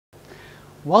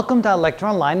Welcome to Lecture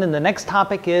Online, and the next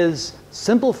topic is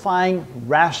simplifying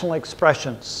rational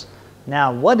expressions.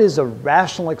 Now, what is a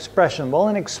rational expression? Well,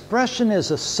 an expression is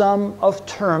a sum of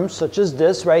terms such as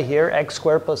this right here, x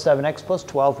squared plus 7x plus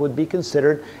 12 would be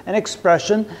considered an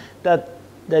expression that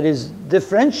is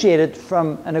differentiated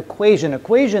from an equation.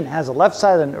 Equation has a left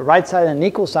side and a right side and an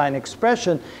equal sign.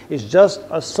 Expression is just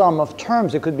a sum of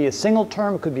terms. It could be a single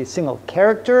term, it could be a single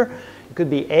character. It could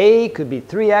be a, it could be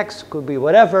 3x, could be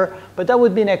whatever, but that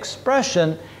would be an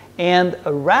expression, and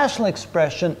a rational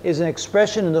expression is an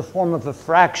expression in the form of a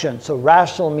fraction. So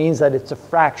rational means that it's a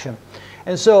fraction.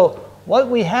 And so what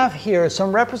we have here is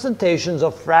some representations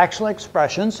of fractional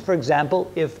expressions. For example,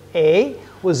 if a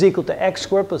was equal to x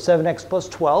squared plus 7x plus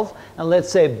 12, and let's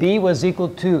say b was equal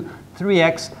to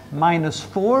 3x minus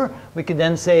 4, we could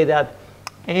then say that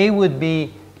a would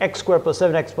be x squared plus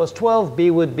 7x plus 12, b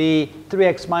would be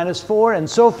 3x minus 4, and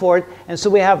so forth. And so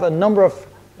we have a number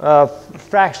of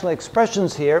fractional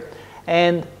expressions here.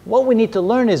 And what we need to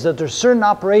learn is that there's certain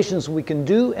operations we can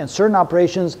do and certain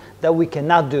operations that we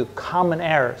cannot do, common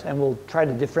errors, and we'll try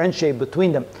to differentiate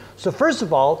between them. So first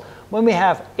of all, when we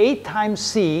have a times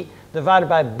c divided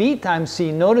by b times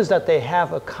c, notice that they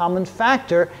have a common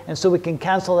factor, and so we can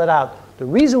cancel that out. The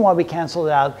reason why we cancel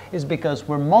it out is because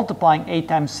we're multiplying a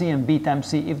times c and b times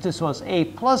c. If this was a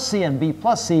plus c and b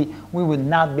plus c, we would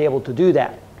not be able to do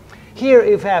that. Here,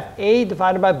 if we have a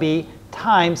divided by b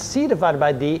times c divided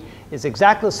by d, is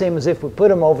exactly the same as if we put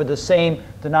them over the same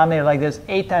denominator like this,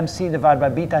 a times c divided by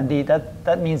b times d.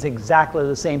 That means exactly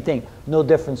the same thing, no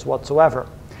difference whatsoever.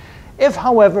 If,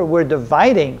 however, we're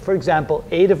dividing, for example,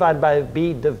 a divided by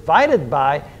b divided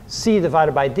by c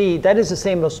divided by d, that is the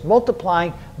same as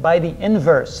multiplying by the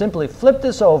inverse. Simply flip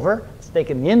this over, it's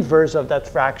taking the inverse of that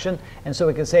fraction, and so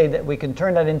we can say that we can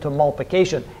turn that into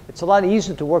multiplication. It's a lot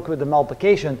easier to work with the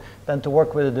multiplication than to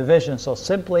work with the division. So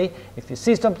simply, if you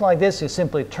see something like this, you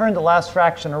simply turn the last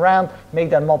fraction around, make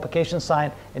that multiplication sign,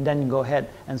 and then you go ahead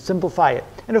and simplify it.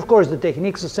 And of course, the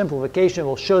techniques of simplification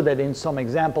will show that in some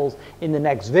examples in the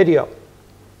next video.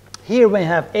 Here we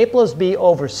have a plus b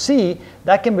over c.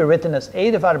 That can be written as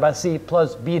a divided by c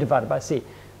plus b divided by c. It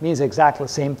means exactly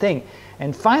the same thing.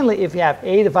 And finally, if you have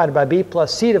a divided by b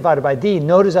plus c divided by d,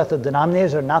 notice that the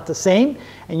denominators are not the same,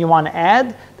 and you want to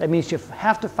add. That means you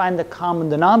have to find the common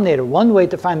denominator. One way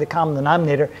to find the common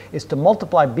denominator is to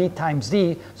multiply b times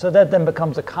d, so that then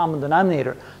becomes a common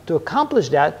denominator. To accomplish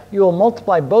that, you will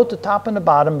multiply both the top and the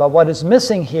bottom by what is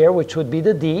missing here, which would be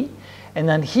the d. And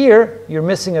then here, you're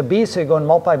missing a b, so you go and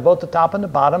multiply both the top and the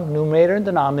bottom, numerator and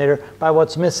denominator, by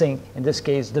what's missing, in this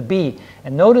case, the b.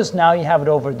 And notice now you have it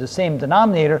over the same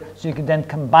denominator, so you can then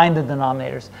combine the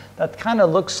denominators. That kind of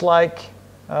looks like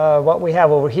what we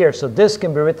have over here. So this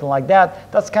can be written like that.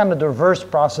 That's kind of the reverse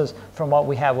process from what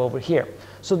we have over here.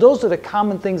 So those are the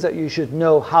common things that you should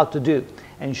know how to do.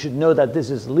 And you should know that this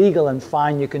is legal and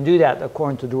fine. You can do that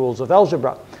according to the rules of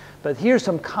algebra. But here's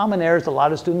some common errors a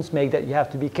lot of students make that you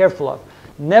have to be careful of.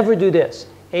 Never do this.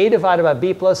 A divided by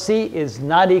b plus c is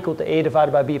not equal to a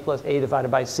divided by b plus a divided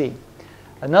by c.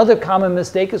 Another common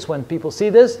mistake is when people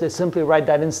see this, they simply write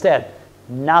that instead.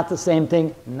 Not the same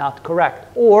thing, not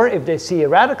correct. Or if they see a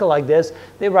radical like this,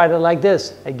 they write it like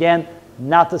this. Again,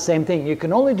 not the same thing. You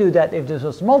can only do that if this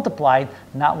was multiplied,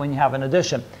 not when you have an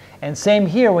addition. And same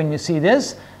here, when you see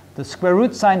this, the square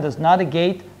root sign does not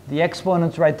negate the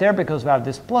exponents right there because we have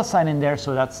this plus sign in there,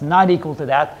 so that's not equal to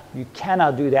that. You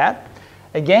cannot do that.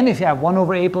 Again, if you have 1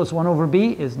 over a plus 1 over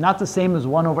b is not the same as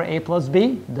 1 over a plus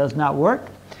b, does not work.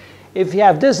 If you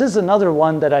have this is another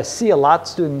one that I see a lot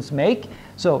students make.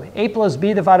 So a plus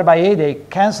b divided by a, they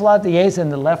cancel out the a's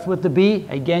and they're left with the b.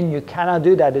 Again, you cannot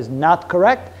do that, is not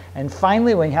correct. And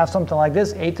finally, when you have something like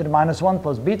this, a to the minus 1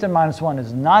 plus b to the minus 1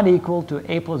 is not equal to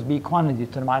a plus b quantity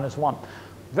to the minus 1.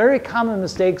 Very common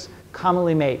mistakes,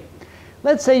 commonly made.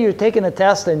 Let's say you're taking a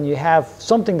test and you have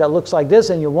something that looks like this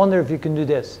and you wonder if you can do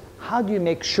this. How do you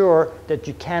make sure that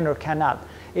you can or cannot?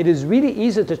 It is really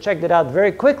easy to check that out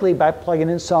very quickly by plugging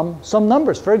in some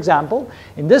numbers. For example,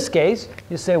 in this case,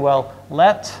 you say, well,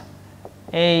 let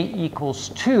a equals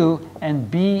 2 and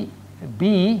b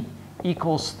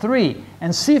equals 3.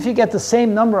 And see if you get the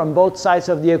same number on both sides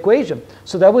of the equation.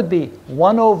 So that would be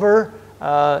 1 over,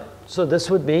 so this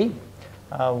would be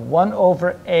 1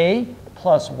 over a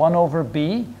plus 1 over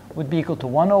b would be equal to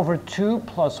 1 over 2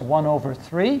 plus 1 over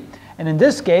 3. And in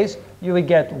this case, you would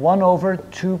get 1 over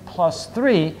 2 plus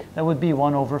 3. That would be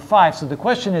 1 over 5. So the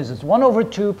question is 1 over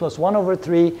 2 plus 1 over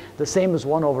 3 the same as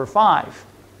 1 over 5?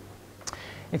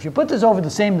 If you put this over the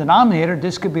same denominator,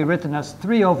 this could be written as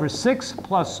 3 over 6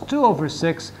 plus 2 over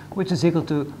 6, which is equal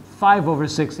to 5 over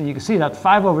 6. And you can see that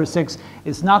 5 over 6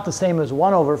 is not the same as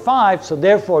 1 over 5, so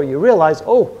therefore you realize,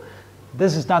 oh,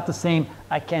 this is not the same,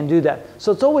 I can't do that.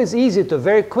 So it's always easy to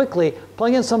very quickly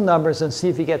plug in some numbers and see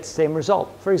if you get the same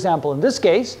result. For example, in this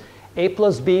case, a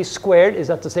plus b squared, is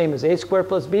that the same as a squared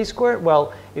plus b squared?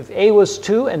 Well, if a was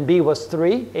 2 and b was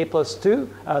 3, a plus 2,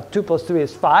 2 plus 3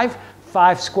 is 5,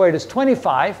 5 squared is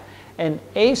 25, and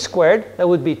a squared, that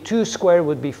would be 2 squared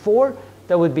would be 4,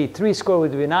 that would be 3 squared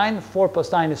would be 9, 4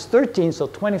 plus 9 is 13, so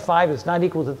 25 is not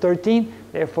equal to 13,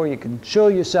 therefore you can show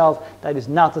yourself that is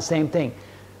not the same thing.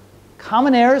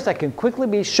 Common errors that can quickly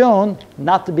be shown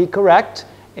not to be correct,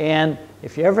 and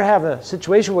if you ever have a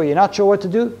situation where you're not sure what to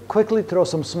do, quickly throw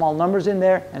some small numbers in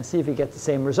there and see if you get the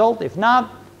same result. If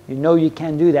not, you know you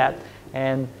can do that,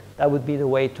 and that would be the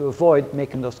way to avoid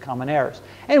making those common errors.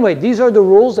 Anyway, these are the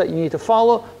rules that you need to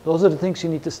follow. Those are the things you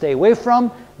need to stay away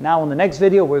from. Now in the next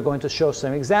video, we're going to show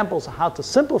some examples of how to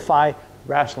simplify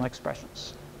rational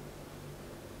expressions.